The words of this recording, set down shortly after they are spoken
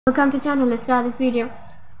Welcome to channel. Let's start this video.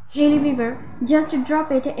 Hailey Bieber just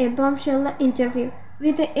dropped a bombshell interview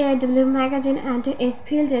with the AW magazine and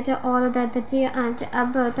spilled all that the day and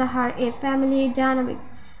about her family dynamics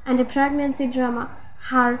and pregnancy drama,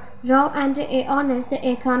 her raw and honest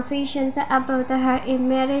confessions about her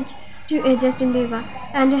marriage to Justin Bieber,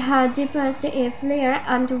 and her deepest flair,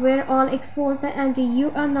 and were all exposed, and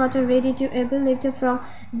you are not ready to believe from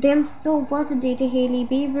them. So what did Hailey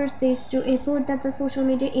Bieber say to put that the social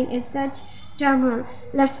media in such turmoil?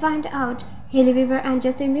 Let's find out. Hailey Bieber and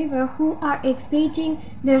Justin Bieber, who are expecting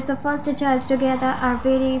their first child together, are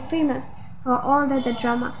very famous for all that the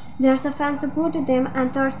drama. Their fans supported them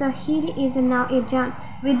and thought Hailey is now done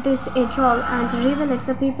with this troll and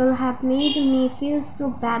revealed people have made me feel so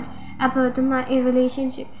bad about my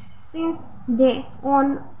relationship since day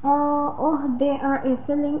on. They are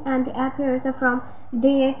feeling and appears from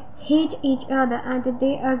they hate each other and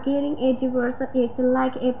they are getting a divorce. It's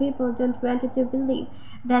like people don't want to believe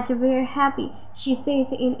that we're happy, she says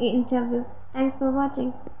in an interview. Thanks for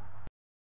watching.